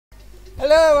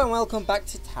Hello and welcome back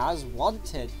to Taz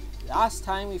Wanted. Last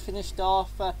time we finished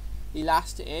off the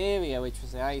last area, which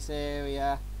was the ice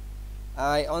area.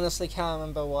 I honestly can't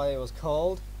remember what it was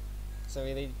called, so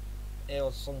really it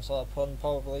was some sort of pun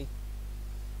probably.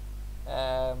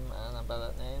 And I'm bad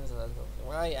at names.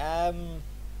 Right.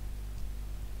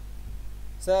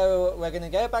 So we're gonna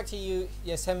go back to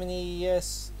Yosemite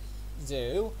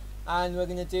Zoo, and we're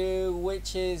gonna do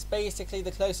which is basically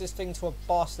the closest thing to a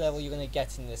boss level you're gonna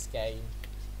get in this game.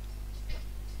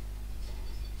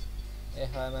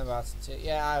 If I remember how to do,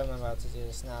 yeah, I remember how to do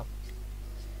this now.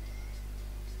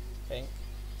 I think.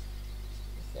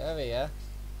 Over here.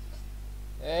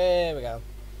 There we go.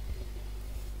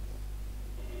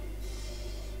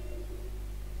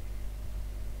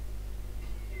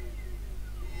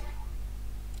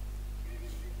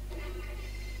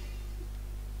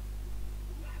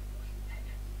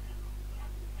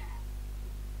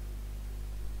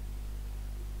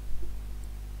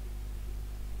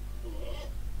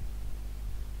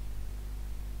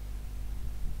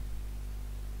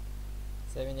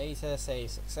 Saving data, say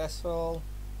successful.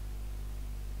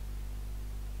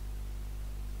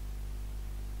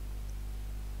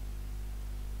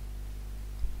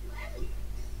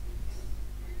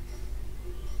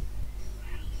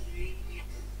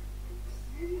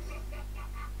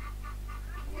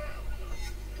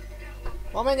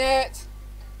 One minute!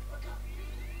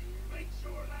 Make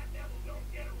sure that devil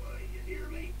don't get away, you hear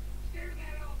me? Scare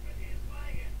that elephant his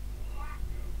way and block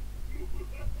him.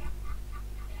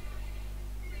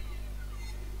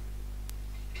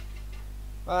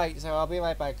 Right, so I'll be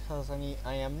right back because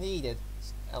I am needed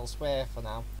elsewhere for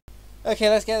now. Okay,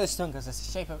 let's get this done because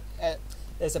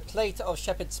there's a plate of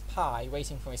shepherd's pie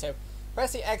waiting for me. So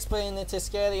press the X button to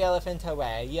scare the elephant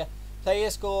away.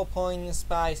 Players score points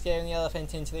by scaring the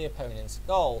elephant into the opponent's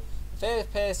goal. The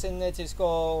third person to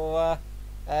score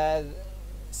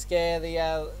scare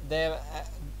their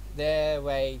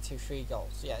way to 3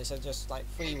 goals. Yeah, so just like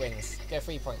 3 wins, get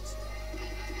 3 points.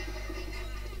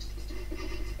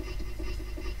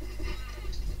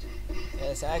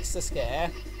 There's X to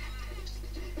scare.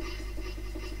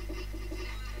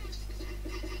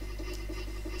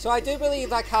 So I do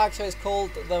believe that character is called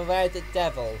the Red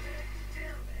Devil.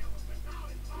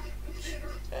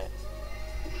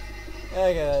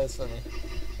 Okay, that's funny.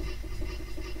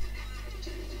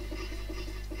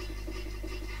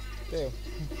 Boo.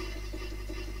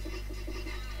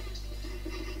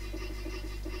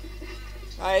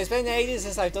 It's been ages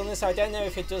since I've done this, so I don't know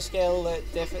if it does scale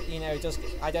different. You know,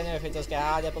 I don't know if it does get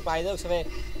harder, but by the looks of it,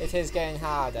 it is getting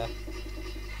harder.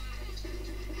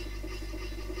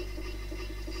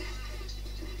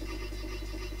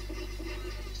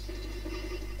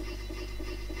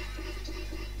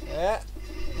 Yeah.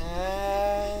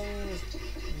 And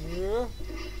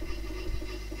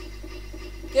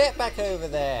get back over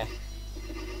there.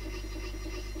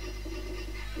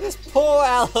 This poor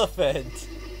elephant.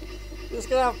 He's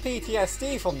gonna have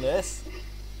PTSD from this.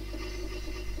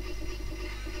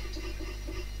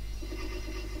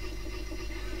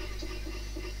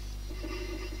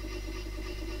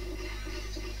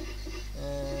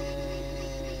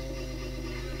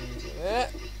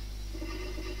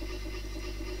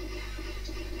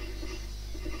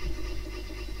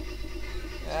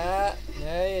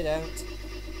 No you don't.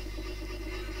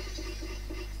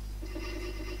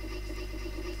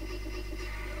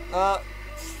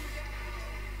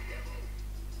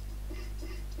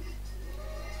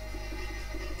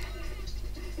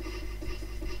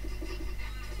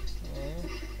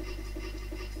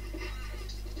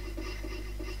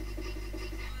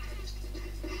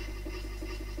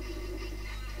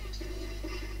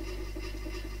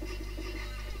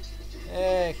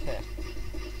 Okay.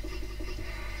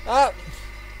 Oh!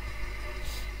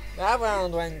 That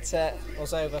round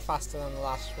was over faster than the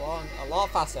last one. A lot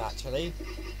faster, actually.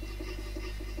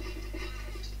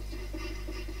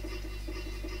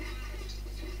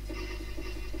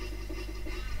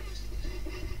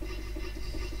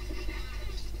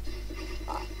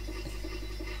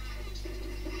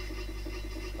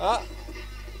 Oh!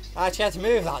 I actually had to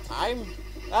move that time.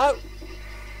 Oh!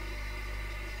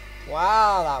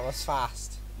 Wow, that was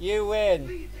fast. You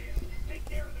win. Take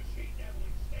care of the she-devil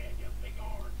instead, you big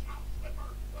orange house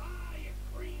flipper. Ah, you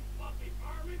green fluffy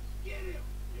varmint. Get him.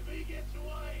 If he gets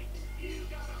away, you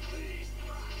got a big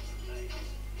prize to take.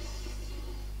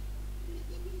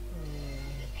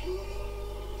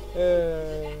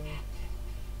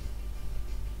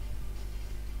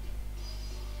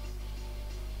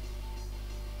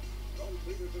 Those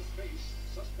leaders of space,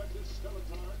 suspected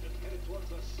Skeleton and headed towards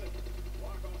the city.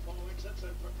 Block off all exits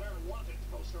and prepare wanted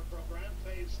poster program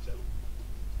phase 2.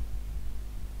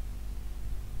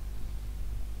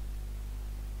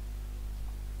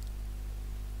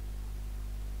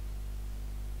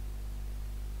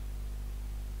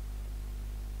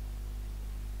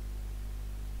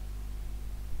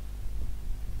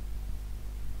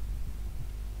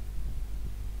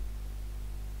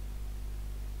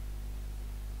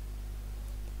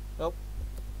 Oh.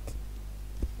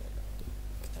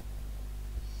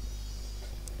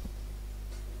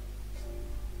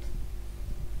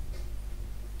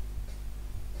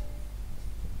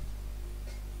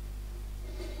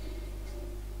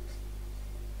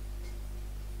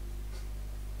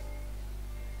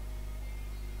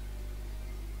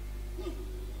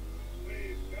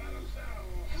 We've got him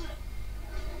settled.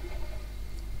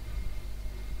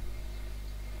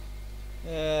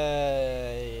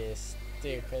 You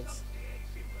stupid.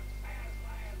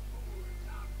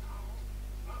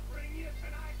 I'll bring you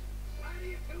tonight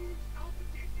Gladiators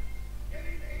competition. Get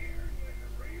in here and win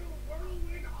the real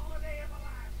whirlwind holiday of a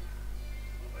lifetime.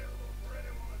 Available for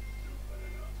anyone stupid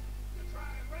enough to try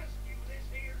and rescue this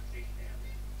here sea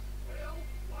devil. Well,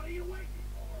 what are you waiting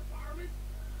for, varmint?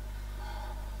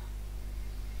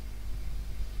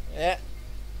 Yeah.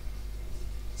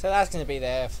 So that's going to be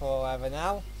there forever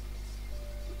now.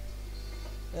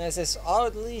 And there's this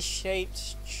oddly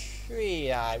shaped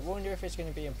tree. I wonder if it's going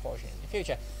to be important in the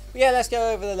future. But yeah, let's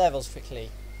go over the levels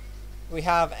quickly. We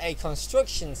have a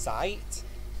construction site.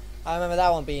 I remember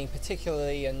that one being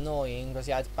particularly annoying because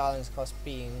you had to balance across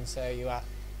beams, so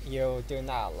you're doing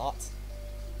that a lot.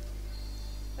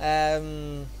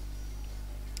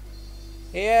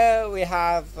 Here we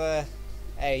have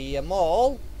a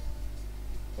mall,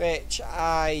 which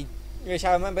I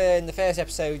remember in the first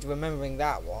episode remembering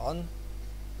that one.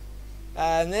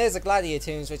 There's the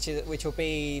Gladiators, which will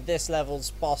be this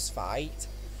level's boss fight.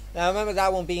 Now I remember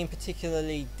that one being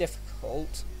particularly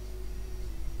difficult.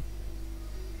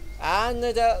 And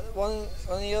one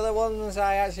of the other ones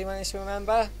I actually managed to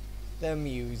remember, the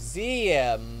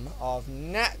Museum of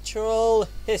Natural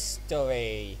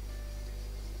History.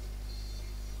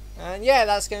 And yeah,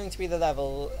 that's going to be the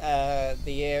level,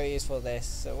 the areas for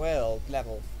this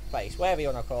level place, whatever you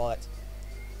want to call it.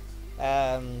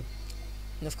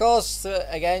 And of course,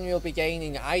 again, you'll be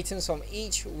gaining items from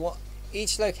each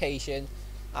location,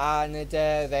 and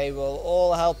they will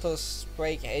all help us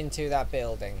break into that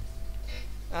building.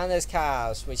 And there's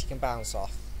cars which you can bounce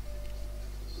off.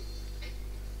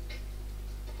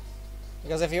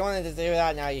 Because if you wanted to do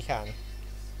that now, you can.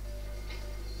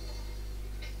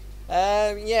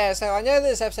 Yeah, so I know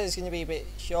this episode is going to be a bit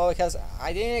short because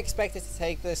I didn't expect it to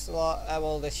take this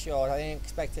this short. I didn't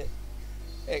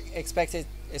expect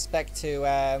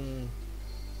to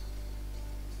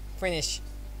finish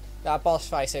that boss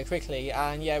fight so quickly,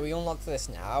 and yeah, we unlocked this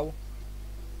now.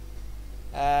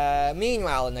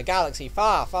 Meanwhile, in a galaxy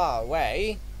far, far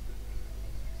away,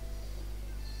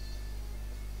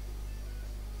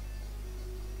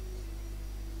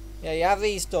 yeah, you have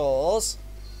these doors.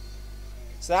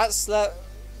 So that's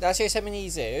Yosemite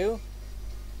Zoo,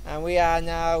 and we are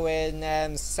now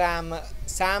in San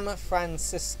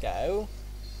Francisco.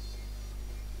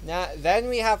 Now, then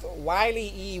we have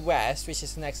Wiley E. West, which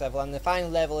is the next level, and the final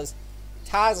level is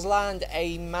Tazland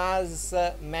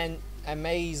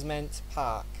Amazement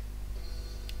Park.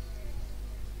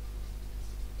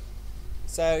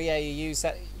 So yeah, you use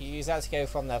that to go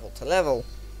from level to level,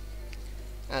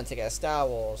 and to get a Star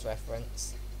Wars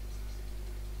reference.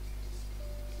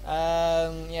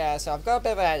 Yeah, so I've got a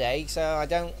bit of a headache, so I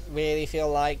don't really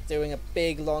feel like doing a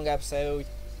big long episode.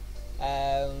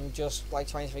 Just like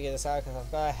trying to figure this out because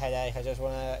I've got a headache. I just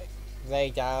want to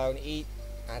lay down, eat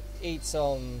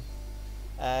some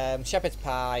shepherd's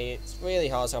pie. It's really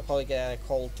hot, so I'll probably get a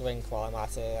cold drink while I'm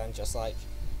at it and just like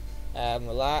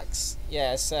relax.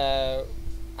 Yeah, so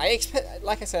I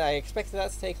expected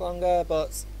that to take longer,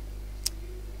 but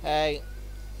hey,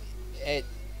 I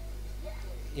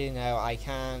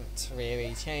can't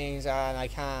really change that, and I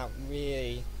can't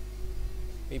really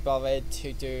be bothered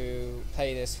to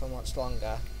play this for much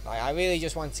longer. Like, I really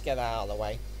just want to get that out of the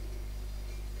way.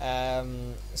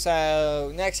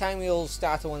 So next time we'll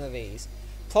start one of these,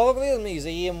 probably the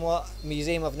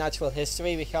Museum of Natural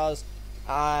History, because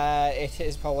it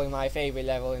is probably my favourite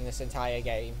level in this entire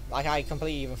game. Like, I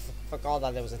completely even forgot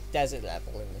that there was a desert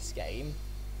level in this game.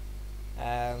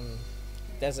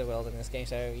 Desert world in this game,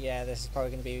 so yeah, this is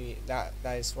probably going to be that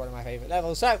is one of my favourite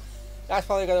levels. So that's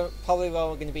probably what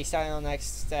we're going to be starting on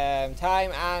next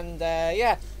time, and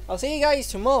yeah, I'll see you guys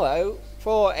tomorrow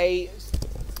for a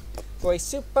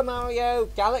Super Mario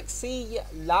Galaxy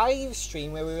live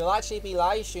stream, where we will actually be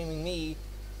live streaming me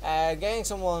getting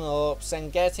some 1-ups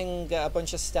and getting a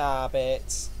bunch of star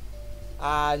bits,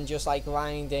 and just like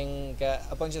grinding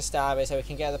a bunch of star bits so we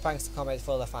can get the Prankster Comet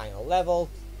for the final level.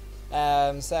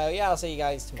 So yeah, I'll see you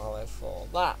guys tomorrow for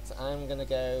that. I'm gonna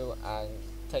go and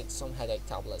take some headache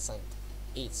tablets and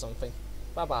eat something.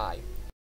 Bye bye.